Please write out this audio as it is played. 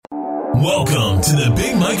Welcome to the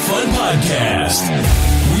Big Mike Fund Podcast,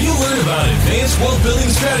 where you learn about advanced wealth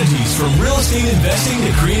building strategies from real estate investing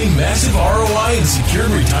to creating massive ROI and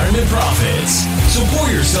secured retirement profits. So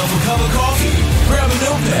pour yourself a cup of coffee, grab a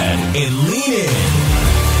notepad, and lean in.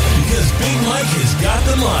 Because Big Mike has got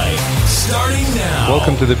the mic, starting now.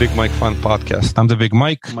 Welcome to the Big Mike Fund Podcast. I'm the Big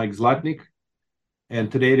Mike. Mike Zlatnik.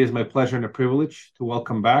 And today it is my pleasure and a privilege to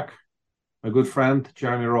welcome back my good friend,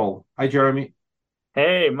 Jeremy Roll. Hi, Jeremy.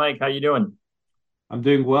 Hey, Mike, how you doing? I'm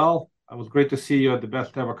doing well. It was great to see you at the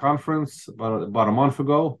Best Ever Conference about a month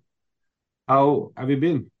ago. How have you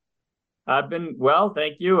been? I've been well,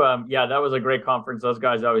 thank you. Yeah, that was a great conference. Those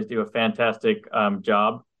guys always do a fantastic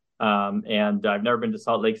job. And I've never been to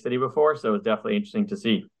Salt Lake City before, so it's definitely interesting to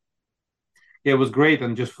see. Yeah, it was great.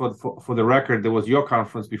 And just for the record, there was your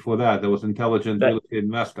conference before that. There was Intelligent Real Estate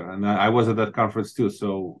Investor, and I was at that conference too.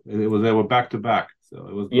 So they were back to back. So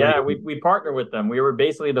it was great. Yeah, we partnered with them. We were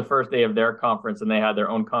basically the first day of their conference, and they had their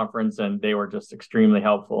own conference, and they were just extremely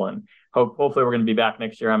helpful. And hopefully we're going to be back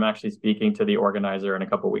next year. I'm actually speaking to the organizer in a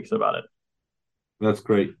couple of weeks about it. That's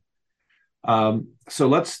great. So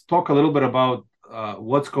let's talk a little bit about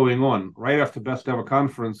what's going on. Right after Best Ever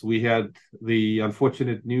Conference, we had the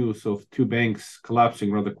unfortunate news of two banks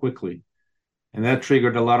collapsing rather quickly. And that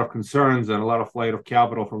triggered a lot of concerns and a lot of flight of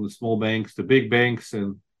capital from the small banks to big banks,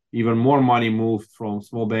 and even more money moved from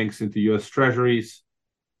small banks into U.S. Treasuries.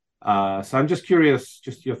 So I'm just curious,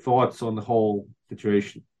 just your thoughts on the whole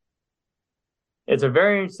situation. It's a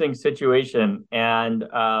very interesting situation. And,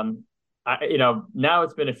 now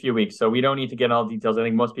it's been a few weeks, so we don't need to get in all the details. I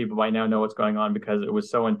think most people by now know what's going on because it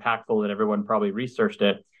was so impactful that everyone probably researched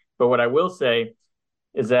it. But what I will say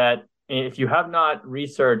is that if you have not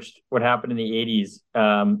researched what happened in the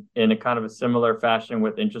 80s in a kind of a similar fashion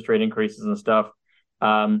with interest rate increases and stuff,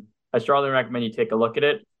 I strongly recommend you take a look at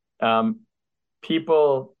it.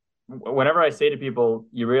 People, whenever I say to people,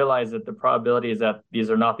 you realize that the probability is that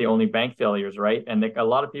these are not the only bank failures, right? And a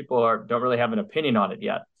lot of people don't really have an opinion on it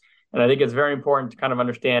yet. And I think it's very important to kind of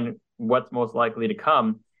understand what's most likely to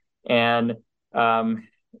come. And from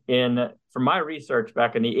my research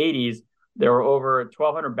back in the 80s, there were over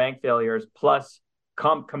 1,200 bank failures, plus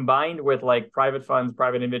combined with like private funds,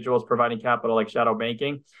 private individuals providing capital like shadow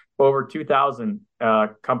banking, over 2,000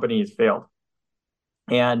 companies failed.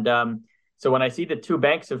 And so when I see that two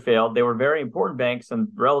banks have failed, they were very important banks and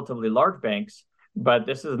relatively large banks, but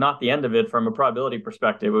this is not the end of it from a probability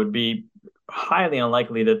perspective. It would be highly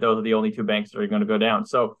unlikely that those are the only two banks that are going to go down.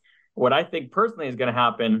 So what I think personally is going to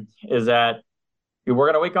happen is that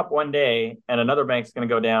we're going to wake up one day and another bank's going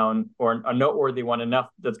to go down, or a noteworthy one enough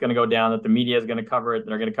that's going to go down that the media is going to cover it.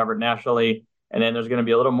 They're going to cover it nationally. And then there's going to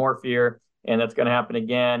be a little more fear, and that's going to happen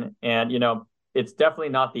again. And, it's definitely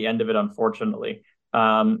not the end of it, unfortunately.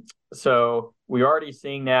 So we're already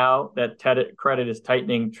seeing now that credit is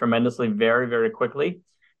tightening tremendously, very, very quickly.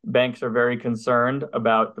 Banks are very concerned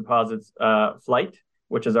about deposits flight,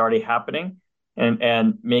 which is already happening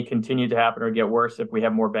and may continue to happen or get worse if we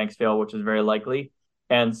have more banks fail, which is very likely.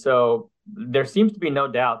 And so there seems to be no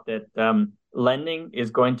doubt that lending is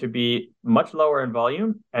going to be much lower in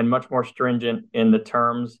volume and much more stringent in the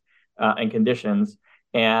terms and conditions.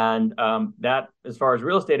 And that, as far as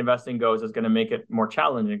real estate investing goes, is going to make it more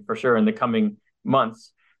challenging for sure in the coming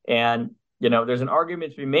months. And there's an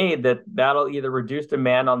argument to be made that that'll either reduce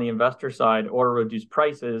demand on the investor side or reduce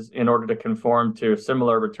prices in order to conform to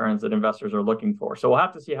similar returns that investors are looking for. So we'll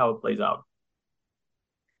have to see how it plays out.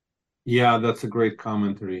 Yeah, that's a great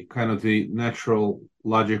commentary. Kind of the natural,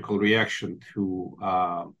 logical reaction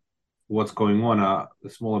to what's going on. The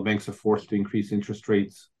smaller banks are forced to increase interest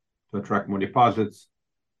rates to attract more deposits.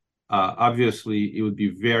 Obviously, it would be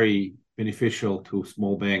very beneficial to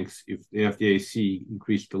small banks if the FDIC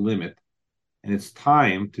increased the limit. And it's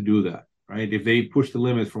time to do that, right? If they push the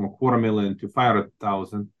limit from $250,000 to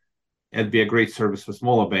 $500,000, it'd be a great service for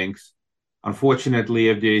smaller banks. Unfortunately,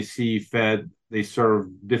 FDIC, Fed, they serve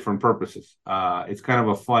different purposes. It's kind of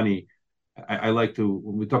a funny. I like to,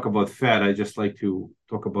 when we talk about Fed, I just like to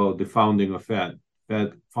talk about the founding of Fed.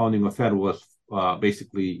 Founding of Fed was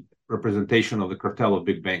basically representation of the cartel of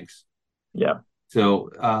big banks. Yeah. So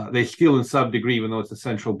they still, in some degree, even though it's a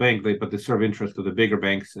central bank, but they serve interest to the bigger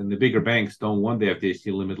banks, and the bigger banks don't want the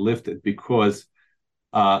FDIC limit lifted because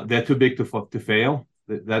they're too big to fail.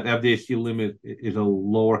 That FDIC limit is a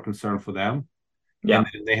lower concern for them. Yeah,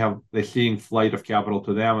 and they're seeing flight of capital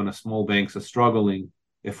to them, and the small banks are struggling.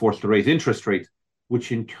 They're forced to raise interest rates,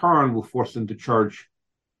 which in turn will force them to charge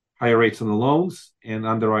higher rates on the loans and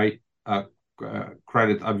underwrite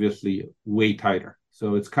credit, obviously, way tighter.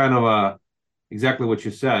 So it's kind of exactly what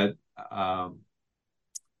you said.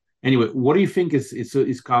 Anyway, what do you think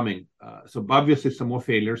is coming? So obviously some more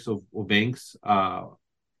failures of banks.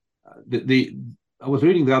 The I was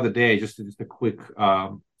reading the other day, just a quick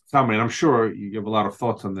summary, and I'm sure you have a lot of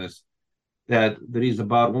thoughts on this, that there is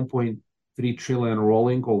about 1.3 trillion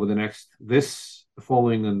rolling over this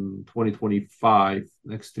following in 2025,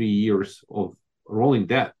 next 3 years of rolling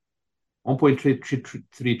debt.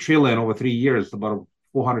 1.3 trillion over 3 years, about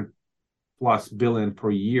 400 plus billion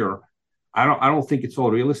per year. I don't think it's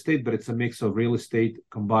all real estate, but it's a mix of real estate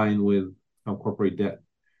combined with some corporate debt.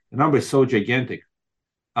 The number is so gigantic.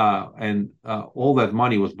 And all that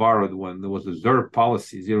money was borrowed when there was a ZIRP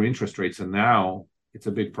policy, zero interest rates, and now it's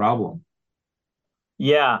a big problem.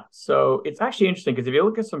 Yeah, so it's actually interesting because if you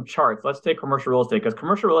look at some charts, let's take commercial real estate, because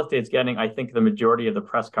commercial real estate is getting, I think, the majority of the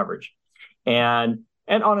press coverage. And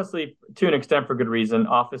honestly, to an extent, for good reason,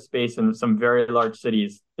 office space in some very large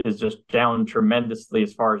cities is just down tremendously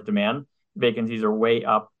as far as demand. Vacancies are way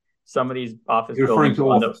up. Some of these office You're referring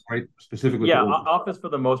buildings, to office, right? Specifically yeah, to office. office for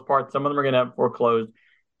the most part. Some of them are going to have foreclosed.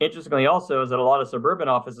 Interestingly, also, is that a lot of suburban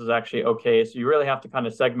offices actually okay. So you really have to kind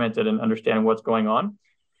of segment it and understand what's going on.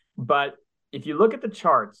 But if you look at the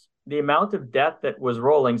charts, the amount of debt that was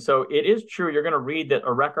rolling, so it is true, you're going to read that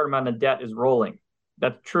a record amount of debt is rolling.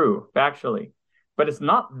 That's true, factually. But it's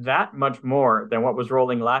not that much more than what was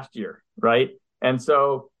rolling last year, right? And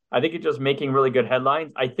so I think it's just making really good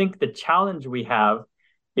headlines. I think the challenge we have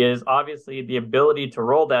is obviously the ability to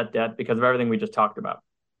roll that debt because of everything we just talked about,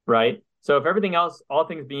 right? So if everything else, all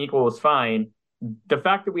things being equal, was fine, the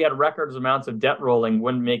fact that we had record amounts of debt rolling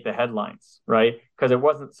wouldn't make the headlines, right? Because it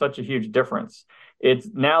wasn't such a huge difference. It's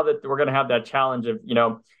now that we're going to have that challenge of,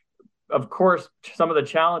 of course, some of the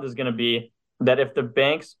challenge is going to be that if the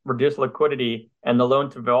banks reduce liquidity and the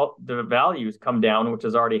loan to values come down, which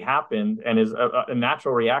has already happened and is a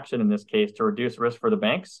natural reaction in this case to reduce risk for the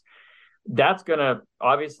banks, that's going to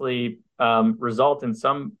obviously result in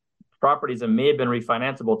some properties that may have been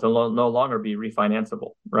refinanceable to no longer be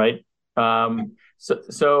refinanceable, right?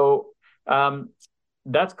 So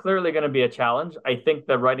that's clearly going to be a challenge. I think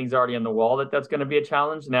the writing's already on the wall that that's going to be a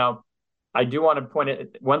challenge. Now, I do want to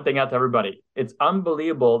point one thing out to everybody. It's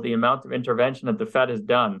unbelievable the amount of intervention that the Fed has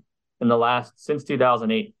done since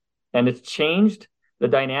 2008. And it's changed the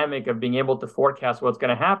dynamic of being able to forecast what's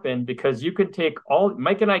going to happen, because you could take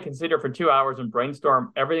Mike and I can sit here for 2 hours and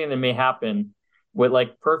brainstorm everything that may happen with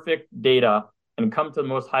like perfect data and come to the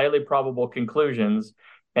most highly probable conclusions.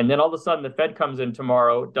 And then all of a sudden the Fed comes in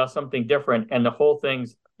tomorrow, does something different, and the whole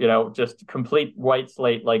thing's, just complete white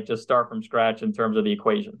slate, like just start from scratch in terms of the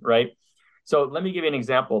equation, right? So let me give you an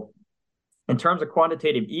example. In terms of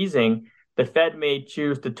quantitative easing, the Fed may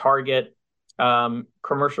choose to target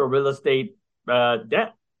commercial real estate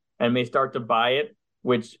debt and may start to buy it,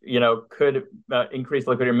 which could increase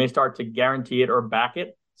liquidity, may start to guarantee it or back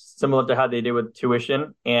it, similar to how they did with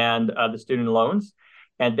tuition and the student loans.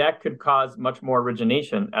 And that could cause much more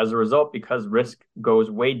origination as a result, because risk goes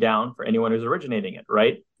way down for anyone who's originating it,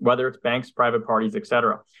 right? Whether it's banks, private parties, et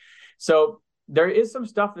cetera. So there is some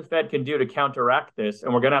stuff the Fed can do to counteract this,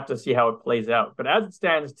 and we're going to have to see how it plays out. But as it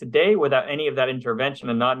stands today, without any of that intervention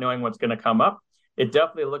and not knowing what's going to come up, it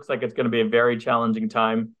definitely looks like it's going to be a very challenging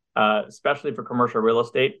time, especially for commercial real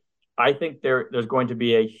estate. I think there's going to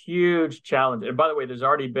be a huge challenge. And by the way, there's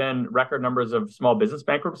already been record numbers of small business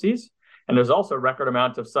bankruptcies, and there's also record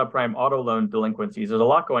amounts of subprime auto loan delinquencies. There's a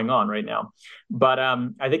lot going on right now. But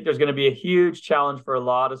I think there's going to be a huge challenge for a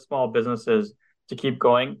lot of small businesses to keep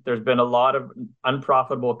going. There's been a lot of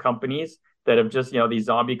unprofitable companies that have just, these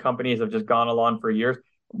zombie companies have just gone along for years.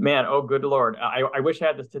 Man, oh, good Lord. I wish I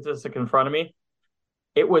had the statistic in front of me.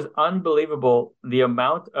 It was unbelievable the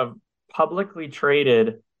amount of publicly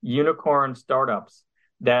traded unicorn startups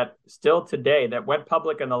that still today, that went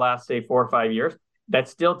public in the last, say, 4 or 5 years, that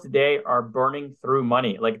still today are burning through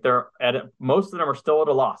money. Like most of them are still at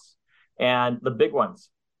a loss. And the big ones,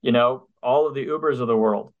 all of the Ubers of the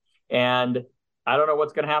world. And I don't know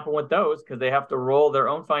what's going to happen with those, because they have to roll their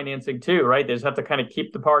own financing too, right? They just have to kind of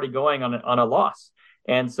keep the party going on a loss.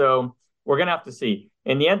 And so we're going to have to see.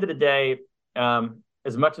 In the end of the day,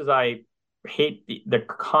 as much as I hate the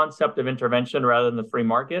concept of intervention rather than the free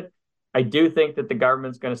market, I do think that the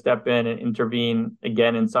government's going to step in and intervene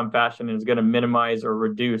again in some fashion, and is going to minimize or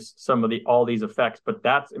reduce some of all these effects. But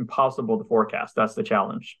that's impossible to forecast. That's the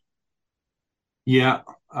challenge. Yeah,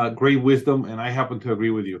 great wisdom, and I happen to agree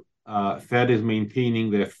with you. Fed is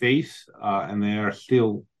maintaining their face, and they are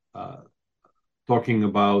still talking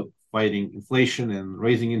about fighting inflation and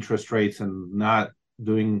raising interest rates and not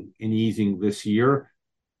doing any easing this year.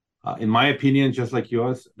 In my opinion, just like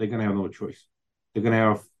yours, they're going to have no choice. They're going to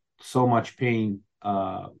have so much pain,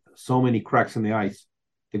 so many cracks in the ice,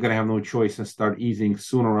 they're going to have no choice and start easing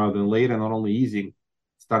sooner rather than later. And not only easing,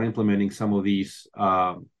 start implementing some of these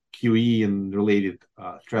QE and related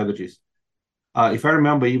strategies. If I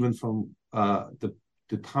remember, even from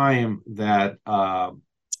the time that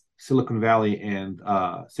Silicon Valley and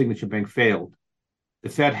Signature Bank failed, the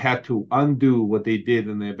Fed had to undo what they did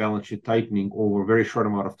in their balance sheet tightening over a very short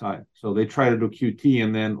amount of time. So they tried to do QT,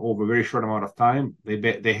 and then over a very short amount of time,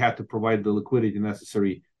 they had to provide the liquidity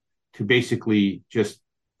necessary to basically just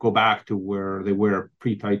go back to where they were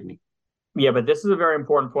pre-tightening. Yeah, but this is a very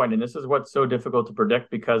important point, and this is what's so difficult to predict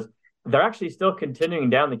because they're actually still continuing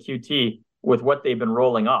down the QT with what they've been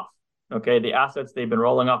rolling off. Okay, the assets they've been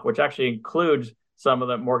rolling off, which actually includes some of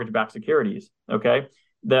the mortgage-backed securities. Okay,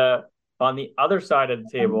 on the other side of the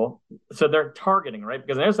table, so they're targeting, right?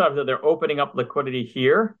 Because on the other side, they're opening up liquidity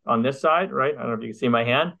here on this side, right? I don't know if you can see my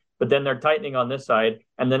hand, but then they're tightening on this side.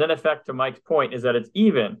 And the net effect, to Mike's point, is that it's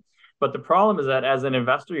even. But the problem is that as an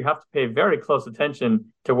investor, you have to pay very close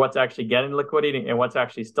attention to what's actually getting liquidity and what's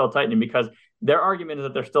actually still tightening, because their argument is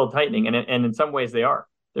that they're still tightening. And in some ways they are.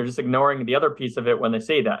 They're just ignoring the other piece of it when they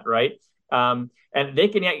say that, right? And they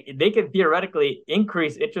can theoretically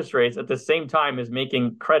increase interest rates at the same time as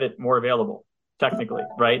making credit more available, technically,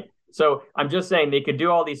 right? So I'm just saying they could do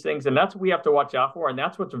all these things, and that's what we have to watch out for, and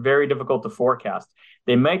that's what's very difficult to forecast.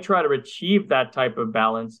 They might try to achieve that type of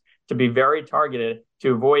balance to be very targeted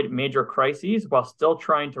to avoid major crises while still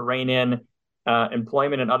trying to rein in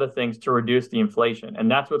employment and other things to reduce the inflation. And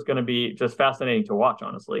that's what's going to be just fascinating to watch,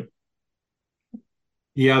 honestly.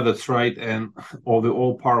 Yeah, that's right. And the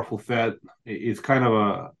all-powerful Fed is kind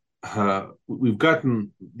of we've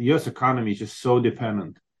gotten the U.S. economy is just so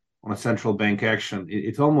dependent on a central bank action.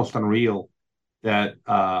 It's almost unreal that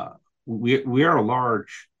we are a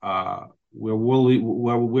large, we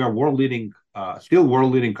are world leading, still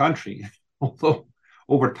world leading country. Although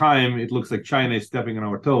over time it looks like China is stepping on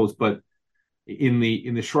our toes, but in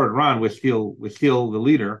the short run we're still the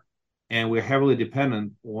leader, and we're heavily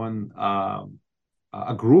dependent on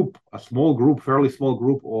a small group, fairly small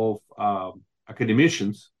group of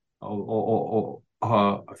academicians,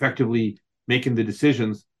 effectively making the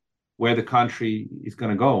decisions where the country is going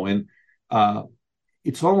to go. And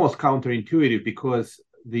it's almost counterintuitive because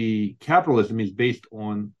the capitalism is based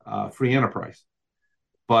on free enterprise.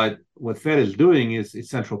 But what Fed is doing is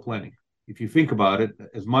central planning. If you think about it,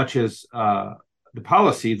 as much as the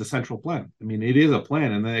policy is the central plan. I mean, it is a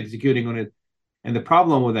plan, and then executing on it. And the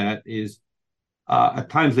problem with that is at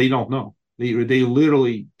times they don't know. They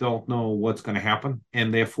literally don't know what's going to happen,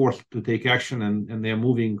 and they're forced to take action, and they're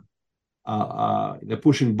moving, they're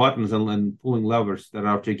pushing buttons and pulling levers that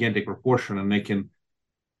are of gigantic proportion, and they can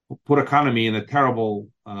put economy in a terrible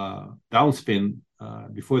downspin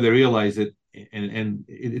before they realize it. And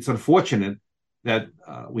it's unfortunate that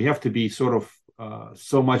we have to be sort of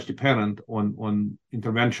so much dependent on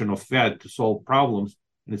intervention of Fed to solve problems,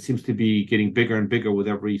 and it seems to be getting bigger and bigger with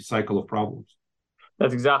every cycle of problems.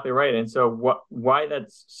 That's exactly right. And so why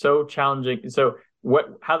that's so challenging. So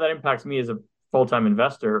how that impacts me as a full-time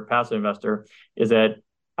investor, passive investor, is that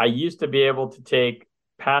I used to be able to take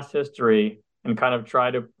past history and kind of try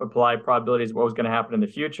to apply probabilities of what was going to happen in the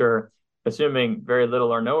future, assuming very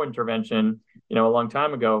little or no intervention, a long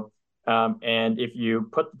time ago. And if you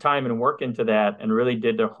put the time and work into that and really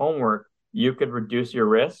did the homework, you could reduce your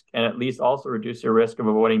risk and at least also reduce your risk of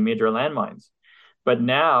avoiding major landmines. But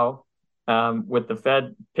now, with the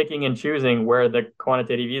Fed picking and choosing where the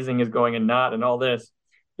quantitative easing is going and not, and all this,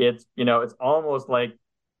 it's almost like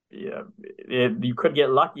you could get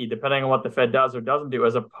lucky depending on what the Fed does or doesn't do,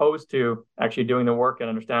 as opposed to actually doing the work and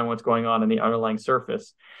understanding what's going on in the underlying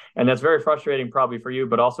surface. And that's very frustrating probably for you,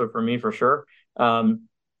 but also for me for sure.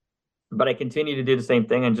 But I continue to do the same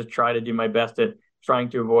thing and just try to do my best at trying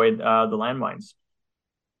to avoid the landmines.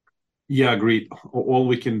 Yeah, agreed. All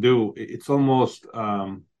we can do, it's almost...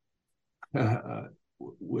 as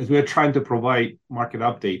we're trying to provide market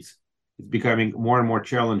updates, it's becoming more and more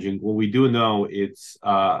challenging. What we do know, it's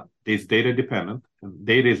data dependent, and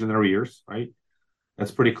data is in arrears, right?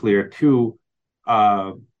 That's pretty clear. Two,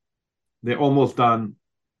 they're almost done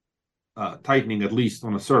tightening, at least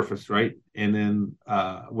on the surface, right? And then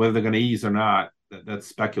whether they're going to ease or not, that's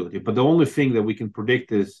speculative. But the only thing that we can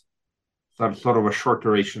predict is sort of a short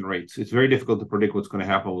duration rates. It's very difficult to predict what's going to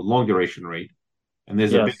happen with long duration rate. And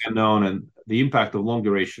there's a big unknown, and the impact of long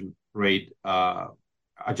duration rate are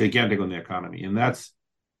gigantic on the economy. And that's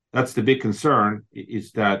the big concern,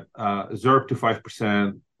 is that 0 to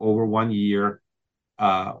 5% over 1 year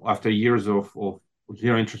after years of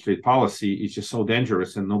zero interest rate policy is just so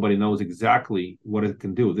dangerous, and nobody knows exactly what it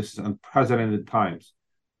can do. This is unprecedented times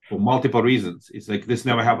for multiple reasons. It's like this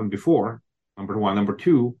never happened before. number one. Number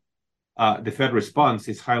two, the Fed response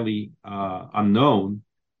is highly unknown,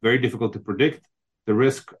 very difficult to predict. The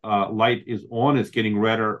risk light is on, it's getting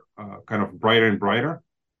redder, kind of brighter and brighter.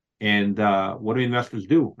 And what do investors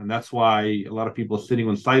do? And that's why a lot of people are sitting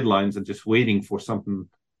on sidelines and just waiting for something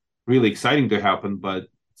really exciting to happen, but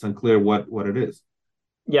it's unclear what it is.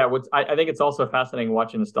 Yeah, I think it's also fascinating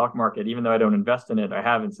watching the stock market, even though I don't invest in it. I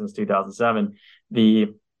haven't since 2007.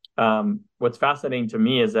 What's fascinating to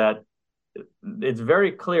me is that it's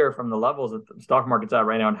very clear from the levels that the stock market's at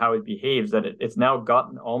right now and how it behaves that it's now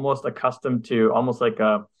gotten almost accustomed to, almost like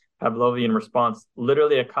a Pavlovian response,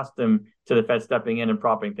 literally accustomed to the Fed stepping in and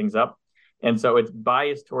propping things up. And so it's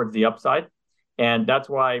biased towards the upside. And that's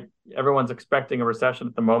why everyone's expecting a recession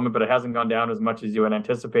at the moment, but it hasn't gone down as much as you would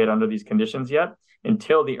anticipate under these conditions yet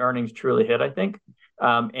until the earnings truly hit, I think.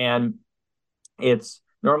 And it's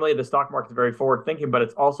normally the stock market is very forward thinking, but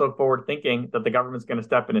it's also forward thinking that the government's going to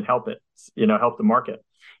step in and help it, help the market.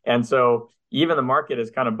 And so even the market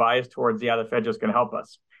is kind of biased towards, the Fed just going to help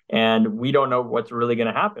us. And we don't know what's really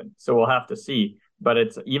going to happen. So we'll have to see. But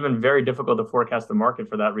it's even very difficult to forecast the market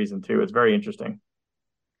for that reason, too. It's very interesting.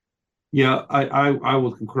 Yeah, I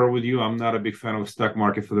would concur with you. I'm not a big fan of the stock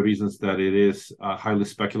market for the reasons that it is highly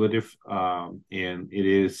speculative, and it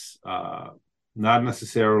is not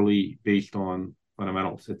necessarily based on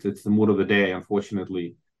fundamentals. It's the mood of the day,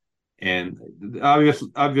 unfortunately. And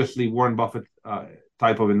obviously Warren Buffett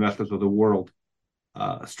type of investors of the world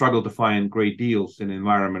struggle to find great deals in an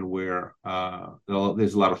environment where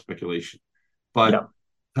there's a lot of speculation. But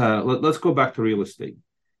let's go back to real estate.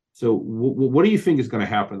 So what do you think is going to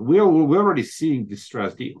happen? We're already seeing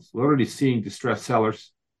distressed deals. We're already seeing distressed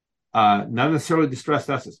sellers, not necessarily distressed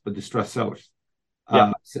assets, but distressed sellers.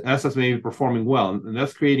 Assets may be performing well, and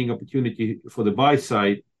that's creating opportunity for the buy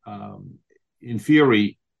side. In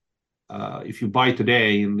theory, if you buy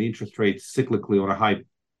today and the interest rate cyclically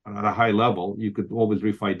at a high level, you could always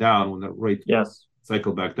refi down when the rate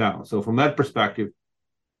cycle back down. So from that perspective,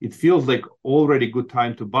 it feels like already good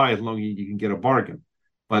time to buy as long as you can get a bargain.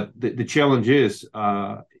 But the challenge is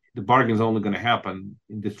the bargain is only going to happen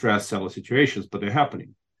in distressed seller situations, but they're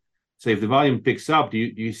happening. So if the volume picks up, do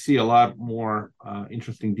you see a lot more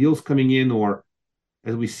interesting deals coming in, or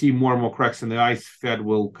as we see more and more cracks in the ice, Fed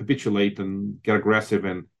will capitulate and get aggressive?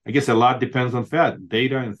 And I guess a lot depends on Fed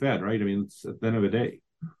data and Fed, right? I mean, it's at the end of the day.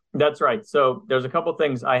 That's right. So there's a couple of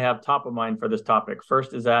things I have top of mind for this topic.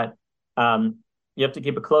 First is that you have to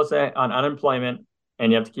keep a close eye on unemployment,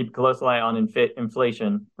 and you have to keep a close eye on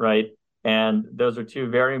inflation, right? And those are two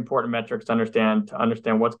very important metrics to understand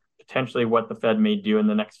what's potentially what the Fed may do in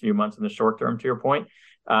the next few months in the short term, to your point.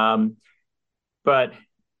 But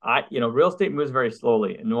real estate moves very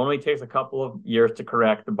slowly. It normally takes a couple of years to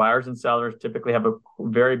correct. The buyers and sellers typically have a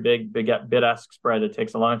very big bid-ask spread. It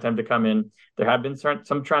takes a long time to come in. There have been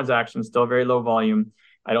some transactions, still very low volume.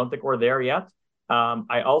 I don't think we're there yet.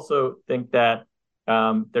 I also think that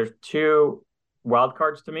there's two wild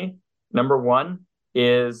cards to me. Number one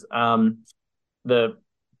is the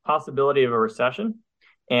possibility of a recession.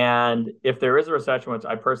 And if there is a recession, which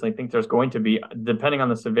I personally think there's going to be, depending on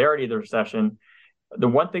the severity of the recession, the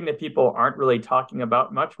one thing that people aren't really talking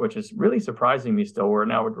about much, which is really surprising me still, we're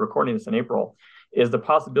recording this in April, is the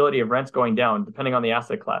possibility of rents going down depending on the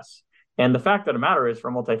asset class. And the fact of the matter is, for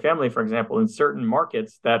multifamily, for example, in certain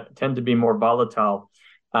markets that tend to be more volatile,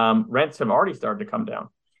 rents have already started to come down.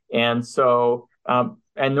 And so,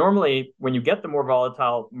 and normally when you get the more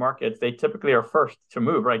volatile markets, they typically are first to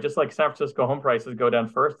move, right? Just like San Francisco home prices go down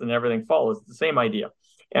first and everything follows. It's the same idea.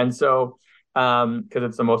 And so, because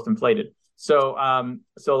it's the most inflated. So,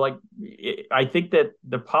 I think that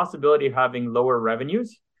the possibility of having lower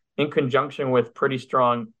revenues in conjunction with pretty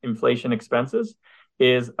strong inflation expenses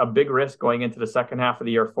is a big risk going into the second half of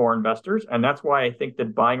the year for investors. And that's why I think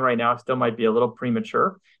that buying right now still might be a little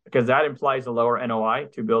premature, because that implies a lower NOI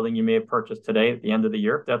to building you may have purchased today at the end of the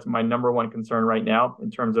year. That's my number one concern right now in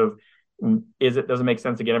terms of does it make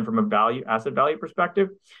sense to get in from a asset value perspective?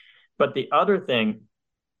 But the other thing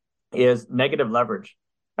is negative leverage.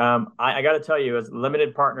 I got to tell you, as a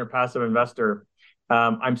limited partner passive investor,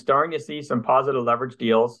 I'm starting to see some positive leverage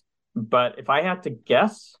deals. But if I had to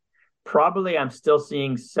guess, probably I'm still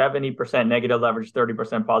seeing 70% negative leverage,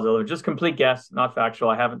 30% positive leverage. Just complete guess, not factual.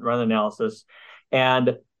 I haven't run the analysis.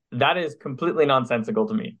 And that is completely nonsensical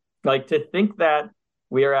to me. Like, to think that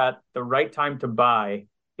we are at the right time to buy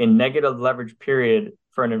in negative leverage period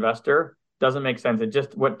for an investor doesn't make sense. It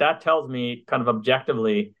just, what that tells me kind of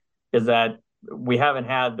objectively is that we haven't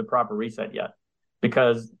had the proper reset yet.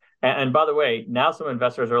 Because, and by the way, now some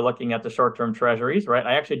investors are looking at the short-term treasuries, right?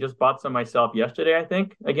 I actually just bought some myself yesterday, I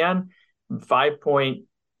think, again, 5.1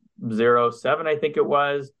 0.07, I think it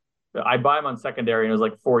was. I buy them on secondary, and it was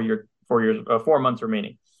like 4 months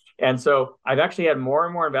remaining. And so I've actually had more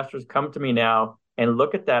and more investors come to me now and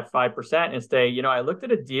look at that 5% and say, I looked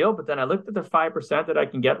at a deal, but then I looked at the 5% that I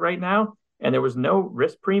can get right now, and there was no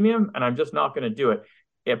risk premium, and I'm just not going to do it.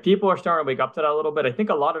 If people are starting to wake up to that a little bit, I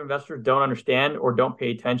think a lot of investors don't understand or don't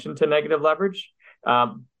pay attention to negative leverage.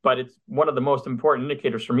 But it's one of the most important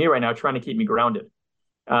indicators for me right now, trying to keep me grounded.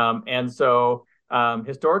 And so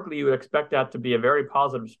historically, you would expect that to be a very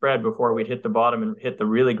positive spread before we'd hit the bottom and hit the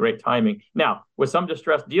really great timing. Now, with some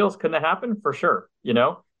distressed deals, can that happen? For sure,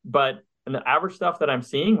 but in the average stuff that I'm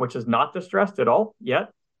seeing, which is not distressed at all yet,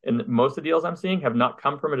 and most of the deals I'm seeing have not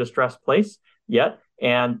come from a distressed place yet.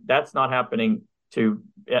 And that's not happening to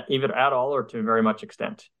either at all or to a very much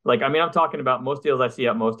extent. I'm talking about most deals I see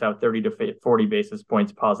at most have 30 to 40 basis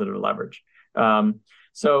points positive leverage.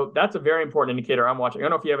 So that's a very important indicator I'm watching. I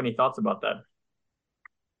don't know if you have any thoughts about that.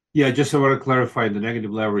 Yeah, just I want to clarify, the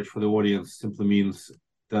negative leverage for the audience simply means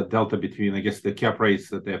the delta between, I guess, the cap rates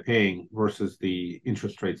that they're paying versus the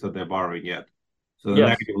interest rates that they're borrowing at. So the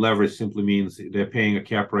negative leverage simply means they're paying a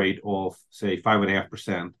cap rate of, say,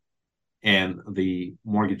 5.5%, and the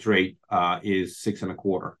mortgage rate is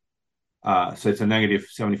 6.25%. So it's a negative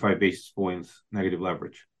 75 basis points negative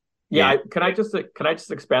leverage. Yeah, can I just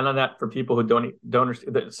expand on that for people who don't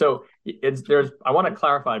understand? So I want to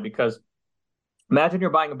clarify, because imagine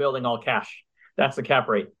you're buying a building all cash. That's the cap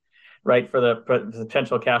rate, right, for the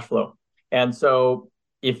potential cash flow. And so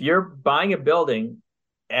if you're buying a building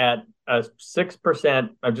at a 6%,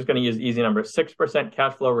 I'm just going to use easy numbers, 6%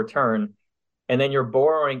 cash flow return, and then you're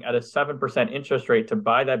borrowing at a 7% interest rate to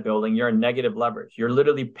buy that building, you're in negative leverage. You're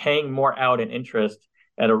literally paying more out in interest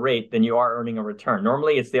at a rate than you are earning a return.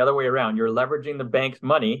 Normally, it's the other way around. You're leveraging the bank's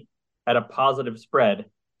money at a positive spread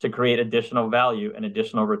to create additional value and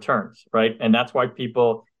additional returns, right? And that's why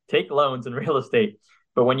people take loans in real estate.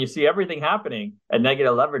 But when you see everything happening at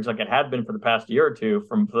negative leverage, like it had been for the past year or two,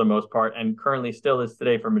 for the most part, and currently still is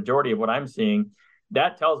today for majority of what I'm seeing,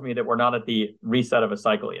 that tells me that we're not at the reset of a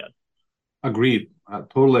cycle yet. Agreed.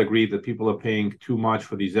 Totally agreed that people are paying too much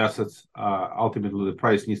for these assets. Ultimately, the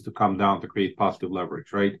price needs to come down to create positive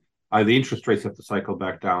leverage, right? Either the interest rates have to cycle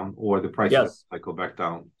back down, or the prices have to cycle back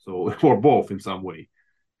down. So, or both in some way.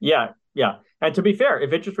 Yeah. And to be fair,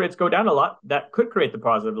 if interest rates go down a lot, that could create the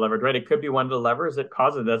positive leverage, right? It could be one of the levers that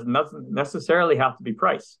causes it. It doesn't necessarily have to be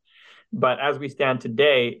price. But as we stand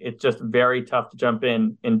today, it's just very tough to jump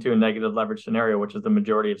into a negative leverage scenario, which is the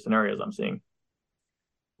majority of scenarios I'm seeing.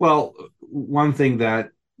 Well, one thing that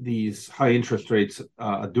these high interest rates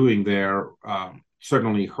are doing there,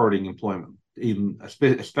 certainly hurting employment,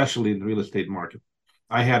 especially in the real estate market.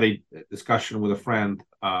 I had a discussion with a friend.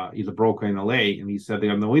 He's a broker in LA, and he said they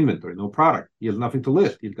have no inventory, no product. He has nothing to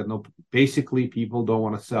list. He's got basically people don't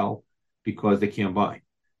want to sell because they can't buy,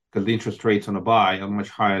 because the interest rates on a buy are much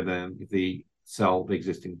higher than if they sell the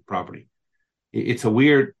existing property. It's a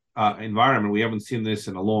weird environment. We haven't seen this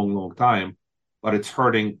in a long, long time, but it's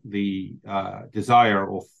hurting the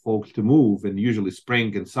desire of folks to move. And usually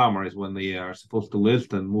spring and summer is when they are supposed to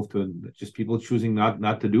list and move to, just people choosing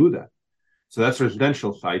not to do that. So that's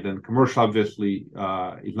residential side. And commercial, obviously,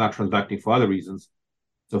 is not transacting for other reasons.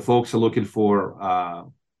 So folks are looking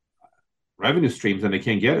for revenue streams, and they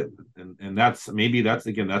can't get it. And that's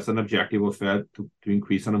an objective of Fed to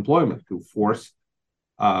increase unemployment, to force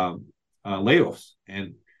layoffs.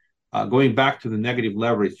 And going back to the negative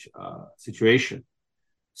leverage situation.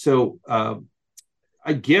 So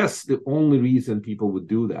I guess the only reason people would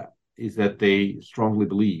do that is that they strongly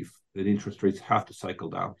believe that interest rates have to cycle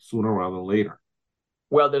down sooner rather than later.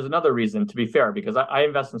 Well, there's another reason, to be fair, because I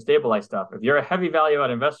invest in stabilized stuff. If you're a heavy value add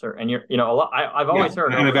investor, and you're, a lot, I've always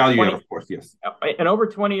heard, and a value add, of course, yes. In over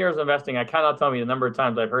 20 years of investing, I cannot tell you the number of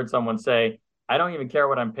times I've heard someone say, I don't even care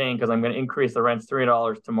what I'm paying because I'm going to increase the rents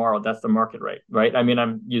 $3 tomorrow. That's the market rate, right? I mean,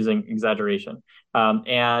 I'm using exaggeration.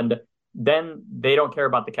 And then they don't care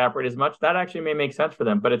about the cap rate as much. That actually may make sense for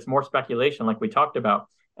them, but it's more speculation, like we talked about.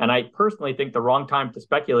 And I personally think the wrong time to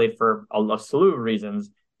speculate for a slew of reasons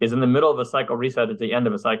is in the middle of a cycle reset at the end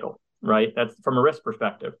of a cycle, right? That's from a risk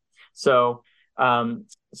perspective. So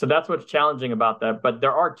that's what's challenging about that. But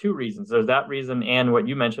there are two reasons. There's that reason and what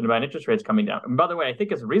you mentioned about interest rates coming down. And by the way, I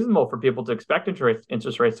think it's reasonable for people to expect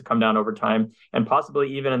interest rates to come down over time, and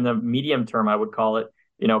possibly even in the medium term, I would call it,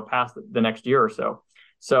 past the next year or so.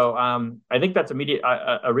 So I think that's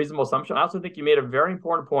a reasonable assumption. I also think you made a very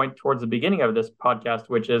important point towards the beginning of this podcast,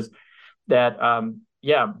 which is that,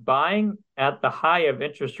 buying at the high of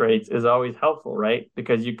interest rates is always helpful, right?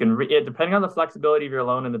 Because you can, depending on the flexibility of your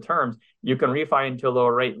loan and the terms, you can refi into a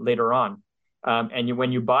lower rate later on.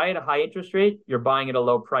 When you buy at a high interest rate, you're buying at a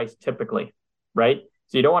low price typically, right?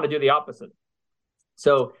 So you don't want to do the opposite.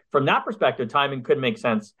 So from that perspective, timing could make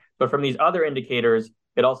sense. But from these other indicators,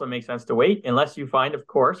 it also makes sense to wait unless you find, of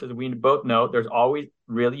course, as we both know, there's always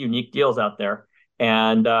really unique deals out there.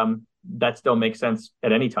 And that still makes sense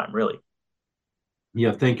at any time, really.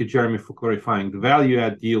 Yeah, thank you, Jeremy, for clarifying. The value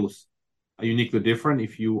add deals are uniquely different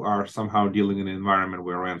if you are somehow dealing in an environment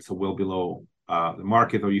where rents are well below the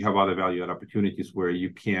market, or you have other value add opportunities where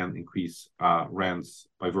you can increase rents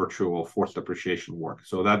by virtue of forced appreciation work.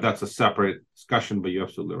 So that's a separate discussion, but you're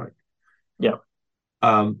absolutely right. Yeah.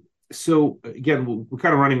 So again, we're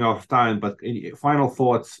kind of running out of time, but any final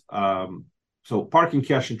thoughts? So parking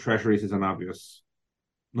cash in treasuries is an obvious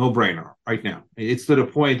no-brainer right now. It's to the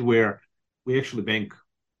point where we actually bank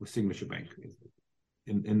with Signature Bank.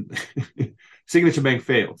 And Signature Bank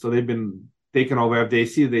failed. So they've been taken over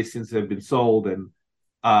FDIC since they've been sold. And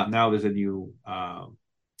now there's a new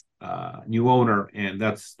owner, and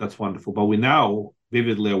that's wonderful. But we're now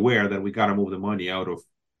vividly aware that we got to move the money out of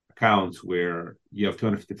accounts where you have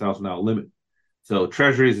 $250,000 limit. So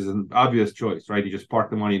treasuries is an obvious choice, right? You just park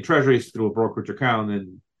the money in treasuries through a brokerage account,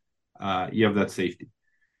 and you have that safety.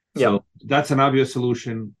 So that's an obvious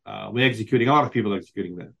solution. We're executing, a lot of people are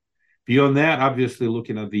executing that. Beyond that, obviously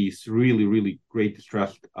looking at these really, really great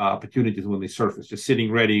distressed opportunities when they surface, just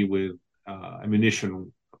sitting ready with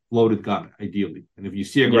ammunition, loaded gun, ideally. And if you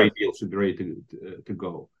see a great deal, should be ready to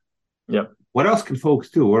go. Yeah. What else can folks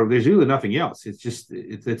do? Or there's really nothing else. It's just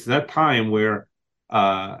it's that time where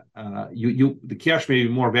the cash may be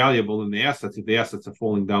more valuable than the assets if the assets are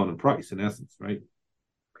falling down in price, in essence, right?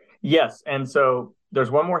 Yes, and so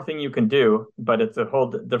there's one more thing you can do, but it's a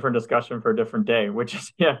whole different discussion for a different day, which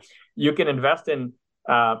is you can invest in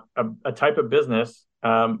a type of business,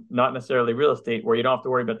 not necessarily real estate, where you don't have to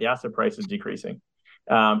worry about the asset prices decreasing,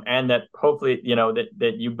 and that hopefully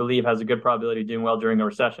that you believe has a good probability of doing well during a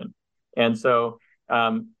recession. And so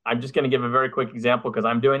I'm just going to give a very quick example because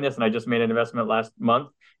I'm doing this, and I just made an investment last month,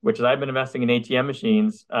 which is I've been investing in ATM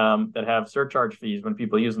machines that have surcharge fees when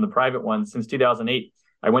people use them, the private ones, since 2008.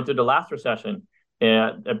 I went through the last recession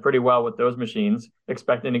pretty well with those machines,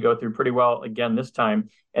 expecting to go through pretty well again this time.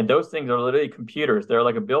 And those things are literally computers. They're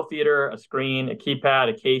like a bill feeder, a screen, a keypad,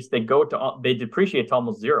 a case. They depreciate to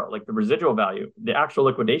almost zero. Like the residual value, the actual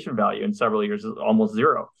liquidation value in several years is almost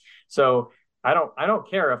zero. So I don't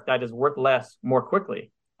care if that is worth less more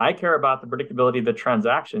quickly. I care about the predictability of the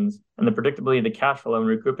transactions and the predictability of the cash flow and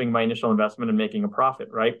recouping my initial investment and making a profit,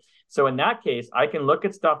 right? So in that case, I can look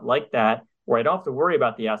at stuff like that where I don't have to worry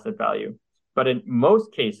about the asset value. But in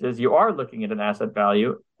most cases, you are looking at an asset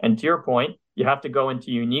value. And to your point, you have to go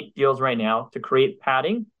into unique deals right now to create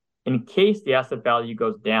padding in case the asset value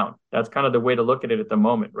goes down. That's kind of the way to look at it at the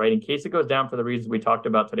moment, right? In case it goes down for the reasons we talked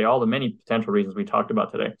about today, all the many potential reasons we talked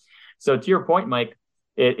about today. So to your point, Mike,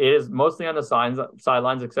 it is mostly on the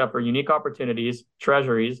sidelines, except for unique opportunities,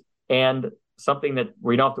 treasuries, and something that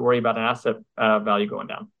we don't have to worry about an asset value going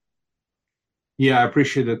down. Yeah, I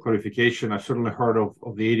appreciate the clarification. I've certainly heard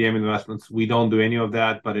of the ATM investments. We don't do any of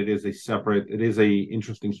that, but it is a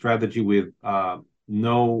interesting strategy with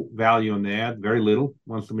no value on the ad, very little.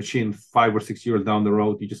 Once the machine 5 or 6 years down the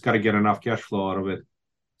road, you just got to get enough cash flow out of it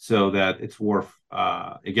so that it's worth,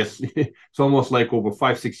 I guess, it's almost like over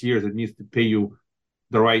 5-6 years, it needs to pay you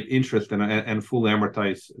the right interest and fully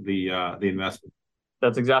amortize the investment.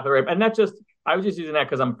 That's exactly right. And I was just using that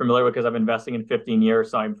because I'm familiar with, because I've been investing in 15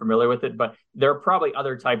 years, so I'm familiar with it. But there are probably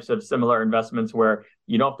other types of similar investments where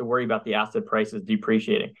you don't have to worry about the asset prices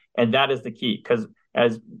depreciating. And that is the key, because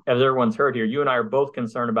as everyone's heard here, you and I are both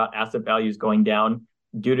concerned about asset values going down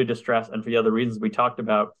due to distress and for the other reasons we talked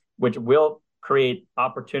about, which will create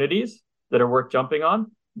opportunities that are worth jumping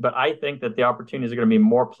on. But I think that the opportunities are going to be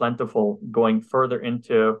more plentiful going further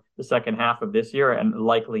into the second half of this year and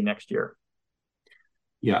likely next year.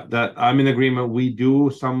 Yeah, that I'm in agreement. We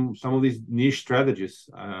do some of these niche strategies.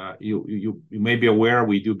 You may be aware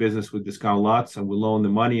we do business with discount lots, and we loan the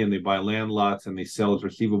money, and they buy land lots, and they sell as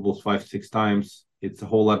receivables 5-6 times. It's a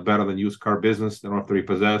whole lot better than used car business. They don't have to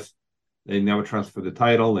repossess. They never transfer the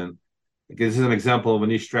title. And this is an example of a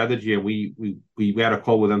niche strategy. And we had a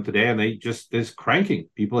call with them today, and they're cranking.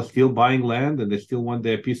 People are still buying land, and they still want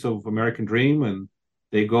their piece of American dream, and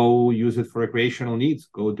they go use it for recreational needs,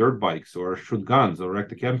 go dirt bikes or shoot guns or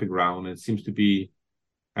erect a camping ground. It seems to be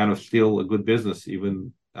kind of still a good business,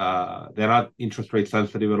 even they're not interest rate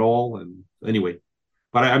sensitive at all. And anyway,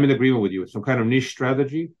 but I'm in agreement with you. Some kind of niche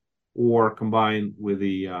strategy or combined with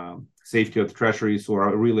the safety of the treasuries or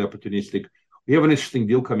are really opportunistic. We have an interesting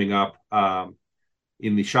deal coming up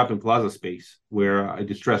in the shopping plaza space where a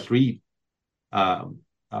distressed REIT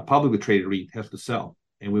publicly traded REIT has to sell.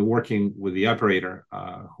 And we're working with the operator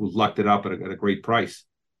who's locked it up at a great price.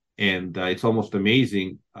 And it's almost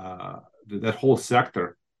amazing. That whole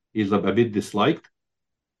sector is a bit disliked.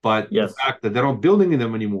 But Yes. the fact that they're not building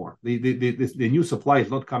them anymore, the new supply is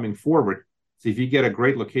not coming forward. So if you get a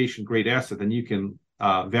great location, great asset, then you can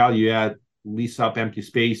value add, lease up empty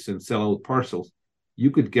space and sell out parcels, you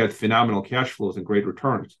could get phenomenal cash flows and great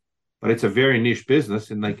returns. But it's a very niche business.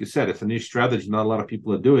 And like you said, it's a niche strategy not a lot of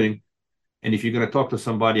people are doing. And if you're going to talk to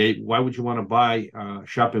somebody, hey, why would you want to buy a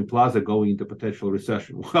shopping plaza going into potential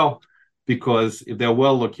recession? Well, because if they're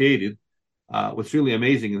well located, what's really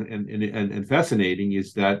amazing and fascinating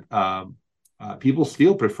is that people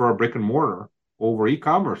still prefer brick and mortar over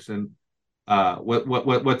e-commerce. And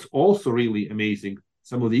what's also really amazing,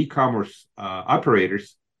 some of the e-commerce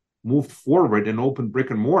operators moved forward and opened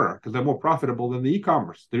brick and mortar because they're more profitable than the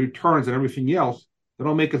e-commerce. The returns and everything else, they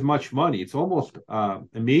don't make as much money. It's almost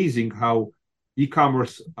amazing how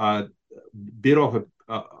e-commerce bit off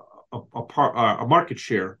a market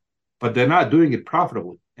share, but they're not doing it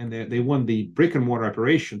profitably. And they won the brick and mortar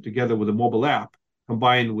operation together with a mobile app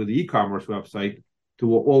combined with the e-commerce website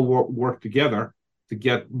to all work together to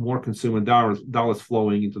get more consumer dollars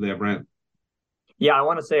flowing into their brand. Yeah, I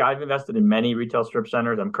want to say I've invested in many retail strip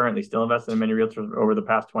centers. I'm currently still invested in many realtors over the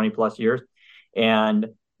past 20 plus years. And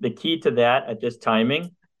the key to that at this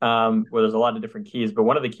timing, well, there's a lot of different keys, but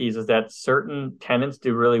one of the keys is that certain tenants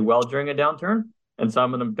do really well during a downturn and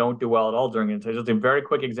some of them don't do well at all during it. So just a very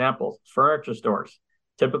quick examples, furniture stores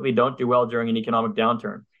typically don't do well during an economic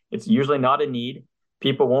downturn. It's usually not a need.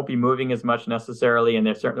 People won't be moving as much necessarily, and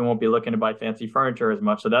they certainly won't be looking to buy fancy furniture as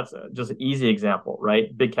much. So that's just an easy example,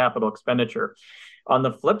 right? Big capital expenditure. On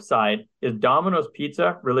the flip side, is Domino's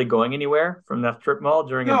Pizza really going anywhere from that strip mall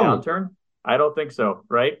during a downturn? I don't think so,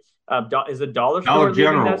 right? Is a dollar store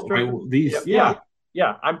leaving that strip? Right?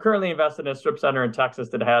 Yeah. I'm currently invested in a strip center in Texas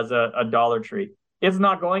that has a Dollar Tree. It's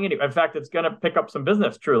not going anywhere. In fact, it's going to pick up some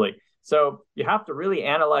business, truly. So you have to really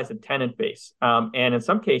analyze the tenant base. And in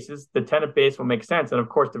some cases, the tenant base will make sense. And of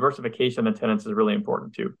course, diversification of tenants is really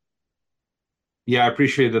important too. Yeah, I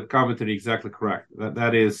appreciate that commentary. Exactly correct.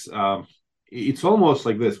 That is, it's almost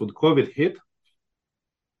like this. When COVID hit,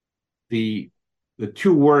 the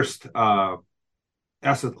two worst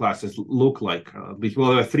asset classes look like, well,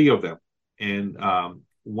 there are three of them. And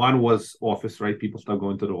one was office, right? People stopped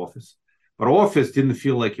going to the office. But office didn't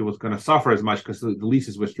feel like it was going to suffer as much because the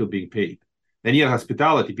leases were still being paid. Then you had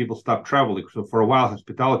hospitality. People stopped traveling. So for a while,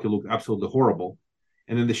 hospitality looked absolutely horrible.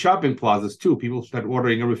 And then the shopping plazas, too, people started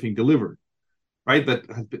ordering everything delivered, right? But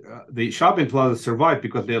the shopping plazas survived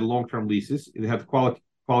because they had long-term leases. They had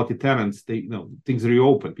quality tenants. Things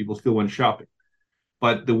reopened. People still went shopping.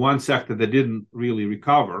 But the one sector that didn't really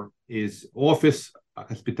recover is office.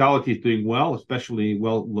 Hospitality is doing well, especially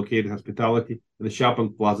well-located hospitality. And the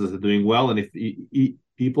shopping plazas are doing well. And if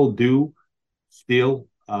people do still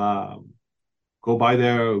go buy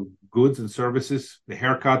their goods and services, the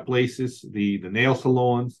haircut places, the nail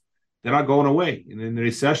salons, they're not going away. And in the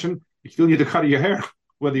recession, you still need to cut your hair,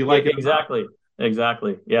 whether you like it or not.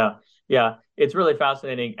 Exactly. Yeah. It's really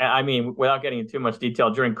fascinating. I mean, without getting into too much detail,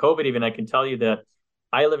 during COVID even, I can tell you that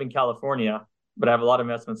I live in California, but I have a lot of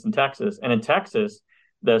investments in Texas. And in Texas,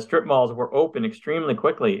 the strip malls were open extremely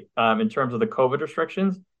quickly in terms of the COVID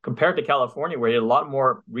restrictions compared to California, where you had a lot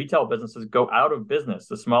more retail businesses go out of business,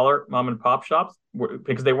 the smaller mom and pop shops,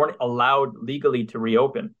 because they weren't allowed legally to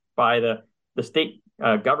reopen by the state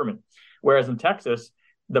government. Whereas in Texas,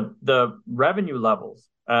 the revenue levels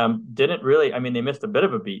didn't really, I mean, they missed a bit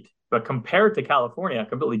of a beat, but compared to California,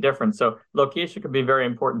 completely different. So location could be very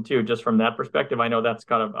important too, just from that perspective. I know that's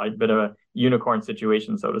kind of a bit of a unicorn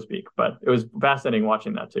situation, so to speak, but it was fascinating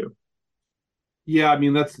watching that too. Yeah, I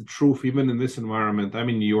mean, that's the truth. Even in this environment, I'm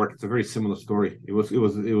in New York. It's a very similar story. It was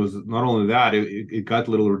not only that, it got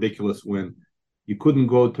a little ridiculous when you couldn't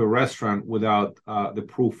go to a restaurant without the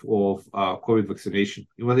proof of COVID vaccination.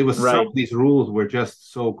 It was Right. Some of these rules were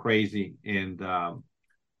just so crazy. And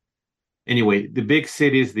anyway, the big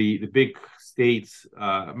cities, the big states,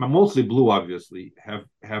 mostly blue, obviously,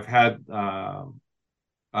 have had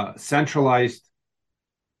centralized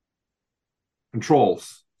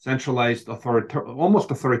controls, centralized almost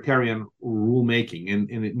authoritarian rulemaking,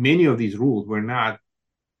 and many of these rules were not.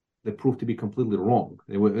 They proved to be completely wrong.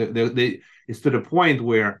 It's to the point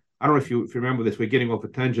where, I don't know if you remember this. We're getting off a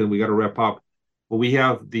tangent. We got to wrap up. But we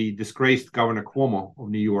have the disgraced Governor Cuomo of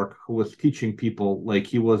New York, who was teaching people like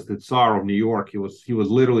he was the Tsar of New York. He was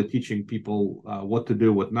literally teaching people what to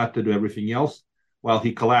do, what not to do, everything else. While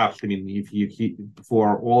he collapsed. I mean, he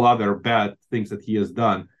for all other bad things that he has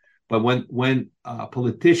done. But when a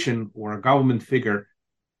politician or a government figure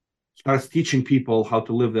starts teaching people how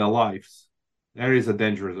to live their lives, that is a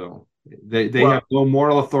danger zone. They have no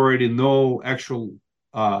moral authority, no actual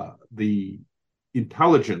the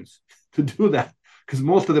intelligence to do that. Because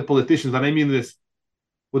most of the politicians, and I mean this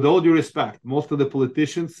with all due respect, most of the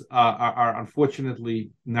politicians are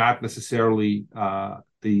unfortunately not necessarily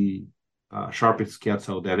the sharpest cats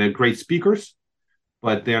out there. They're great speakers,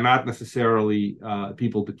 but they're not necessarily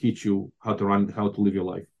people to teach you how to live your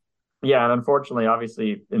life. Yeah, and unfortunately,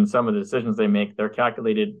 obviously, in some of the decisions they make, they're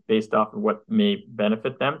calculated based off of what may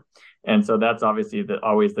benefit them. And so that's obviously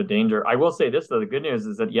always the danger. I will say this, though, the good news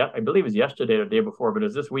is that, I believe it was yesterday or the day before, but it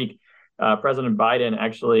was this week, President Biden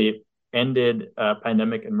actually ended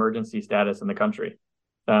pandemic emergency status in the country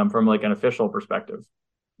from like an official perspective.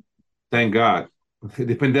 Thank God.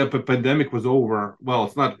 The pandemic was over. Well,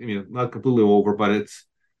 it's not, not completely over, but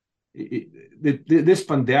this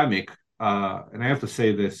pandemic, and I have to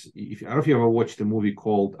say this, I don't know if you ever watched a movie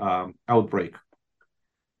called Outbreak.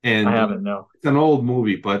 And I haven't, no. It's an old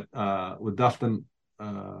movie, but with Dustin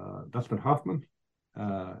Hoffman.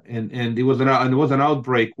 And it was an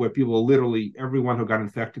outbreak where people literally, everyone who got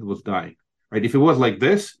infected was dying. Right? If it was like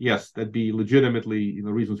this, yes, that'd be legitimately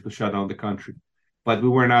reasons to shut down the country. But we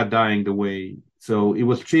were not dying the way. So it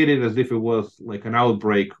was treated as if it was like an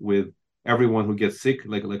outbreak with everyone who gets sick,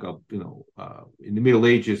 like a in the Middle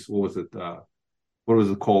Ages, what was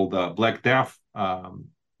it called? Black Death.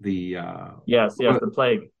 The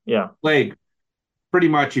plague. Yeah. Plague. Pretty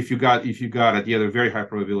much if you got it, you had a very high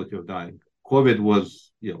probability of dying. COVID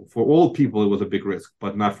was, for all people, it was a big risk,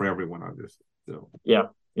 but not for everyone, obviously. So yeah.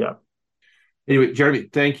 Anyway, Jeremy,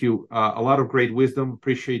 thank you. A lot of great wisdom.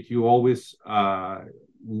 Appreciate you always.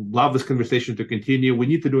 Love this conversation to continue. We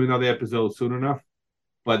need to do another episode soon enough,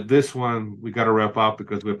 but this one we got to wrap up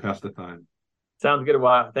because we're past the time. Sounds good.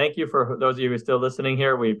 Well, thank you for those of you who are still listening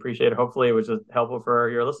here. We appreciate it. Hopefully it was just helpful for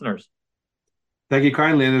your listeners. Thank you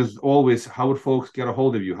kindly. And as always, how would folks get a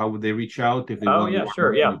hold of you? How would they reach out if they want to? Oh, yeah,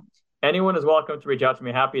 sure. Yeah. Anyone is welcome to reach out to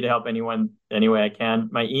me. Happy to help anyone any way I can.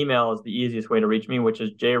 My email is the easiest way to reach me, which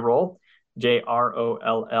is jroll,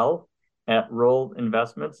 JROLL, @Roll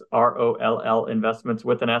Investments, ROLL Investments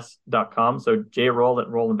with an S.com. So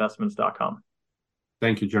jroll@rollinvestments.com.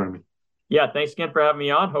 Thank you, Jeremy. Yeah, thanks again for having me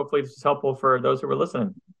on. Hopefully this is helpful for those who were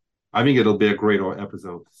listening. I think it'll be a great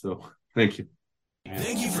episode. So thank you.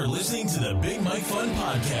 Thank you for listening to the Big Mike Fund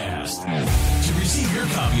Podcast. To receive your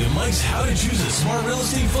copy of Mike's How to Choose a Smart Real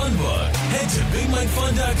Estate Fund book, head to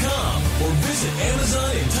BigMikeFund.com or visit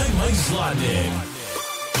Amazon and type Mike Zlotnick.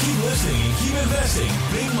 Keep listening and keep investing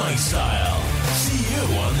Big Mike style. See you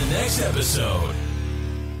on the next episode.